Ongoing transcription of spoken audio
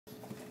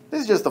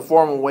This is just a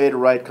formal way to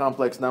write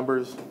complex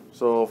numbers.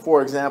 So,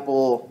 for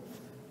example,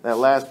 that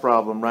last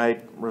problem,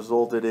 right,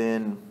 resulted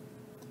in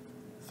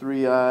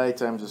 3i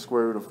times the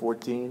square root of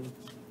 14.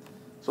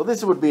 So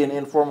this would be an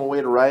informal way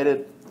to write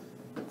it.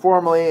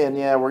 Formally, and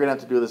yeah, we're going to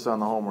have to do this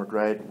on the homework,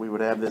 right? We would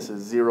have this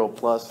as 0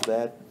 plus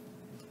that.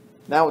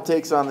 Now it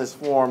takes on this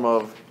form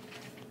of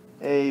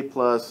a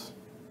plus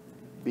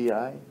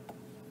bi.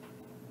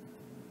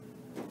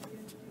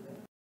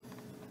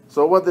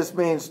 So what this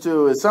means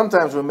too is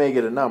sometimes we may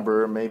get a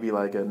number, maybe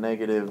like a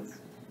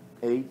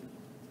 -8.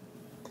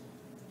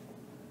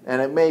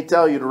 And it may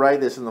tell you to write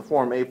this in the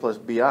form a plus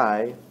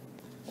bi.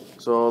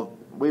 So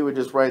we would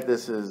just write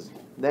this as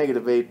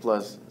 -8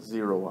 plus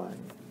 0i.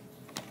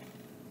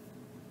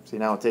 See,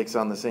 now it takes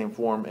on the same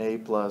form a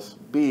plus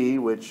b,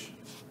 which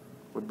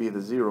would be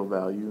the 0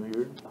 value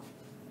here,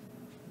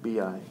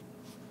 bi.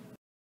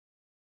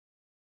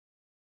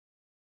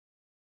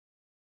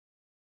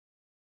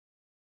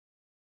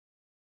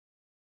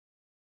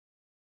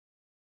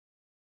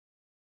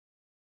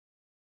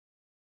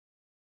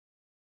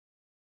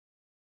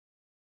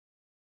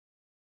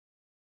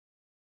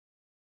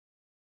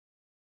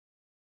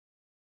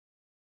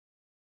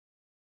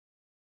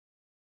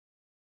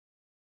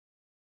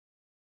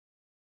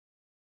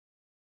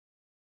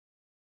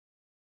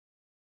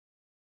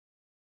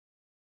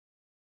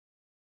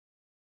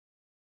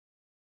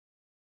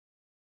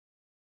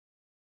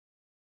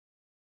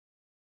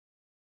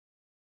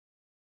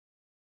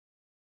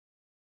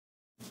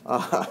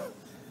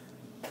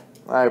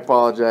 I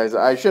apologize.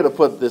 I should have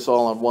put this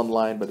all on one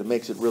line, but it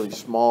makes it really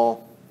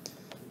small.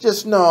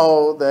 Just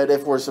know that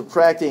if we're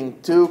subtracting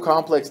two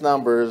complex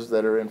numbers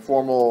that are in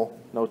formal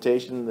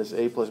notation, this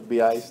a plus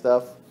bi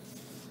stuff,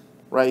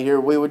 right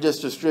here, we would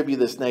just distribute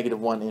this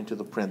 -1 into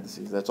the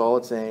parentheses. That's all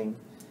it's saying.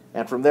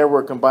 And from there,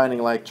 we're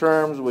combining like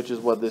terms, which is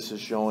what this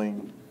is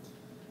showing.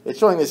 It's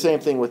showing the same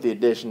thing with the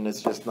addition.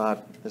 It's just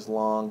not as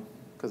long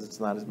because it's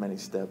not as many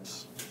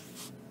steps.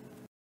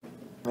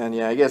 And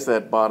yeah, I guess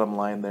that bottom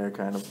line there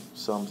kind of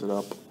sums it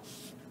up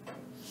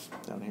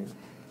down here.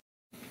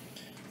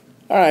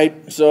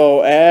 Alright,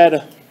 so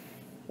add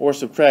or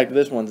subtract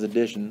this one's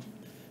addition.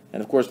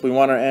 And of course we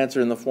want our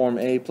answer in the form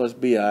a plus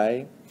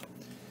bi.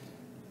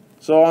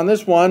 So on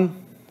this one,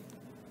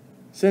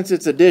 since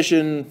it's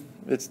addition,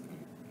 it's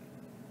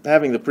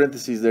having the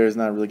parentheses there is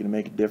not really going to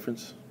make a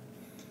difference.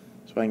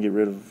 So I can get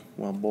rid of,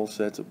 well, both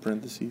sets of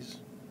parentheses.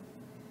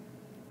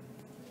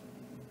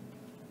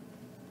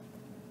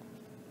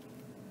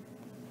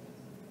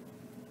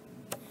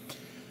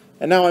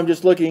 And now I'm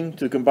just looking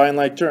to combine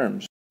like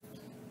terms.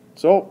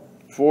 So,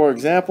 for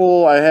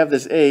example, I have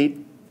this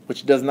 8,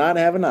 which does not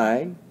have an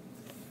I.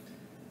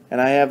 And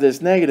I have this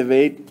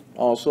 -8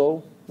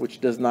 also,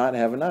 which does not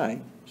have an I.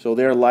 So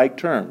they're like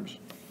terms.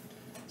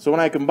 So when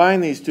I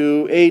combine these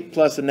two, 8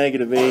 plus a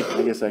 -8,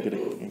 I guess I could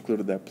have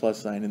included that plus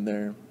sign in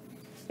there.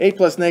 8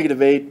 plus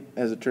 -8,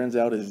 as it turns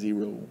out, is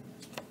 0.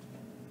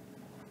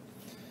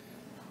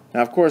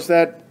 Now, of course,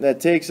 that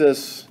takes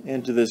us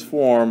into this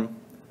form,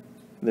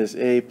 this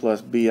a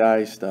plus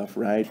bi stuff,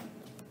 right?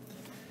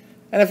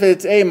 And if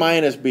it's a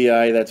minus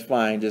bi, that's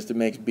fine, just it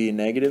makes b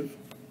negative.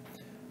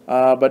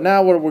 But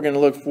now what we're going to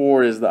look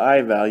for is the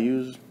I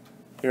values.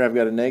 Here I've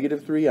got a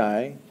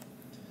 -3i,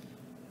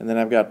 and then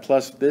I've got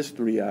plus this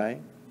 3i.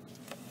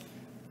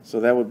 So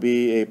that would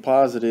be a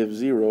positive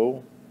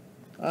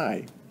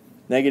 0i.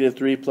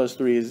 -3 plus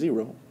 3 is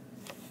 0.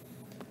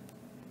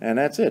 And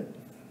that's it.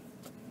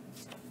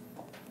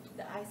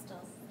 The I still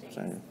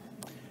stays.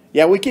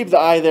 Yeah, we keep the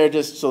I there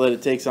just so that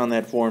it takes on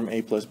that form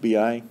a plus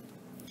bi.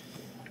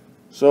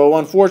 So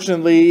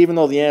unfortunately, even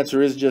though the answer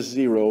is just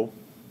 0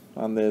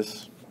 on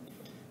this,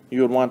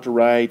 you would want to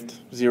write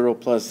 0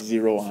 plus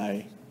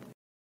 0i.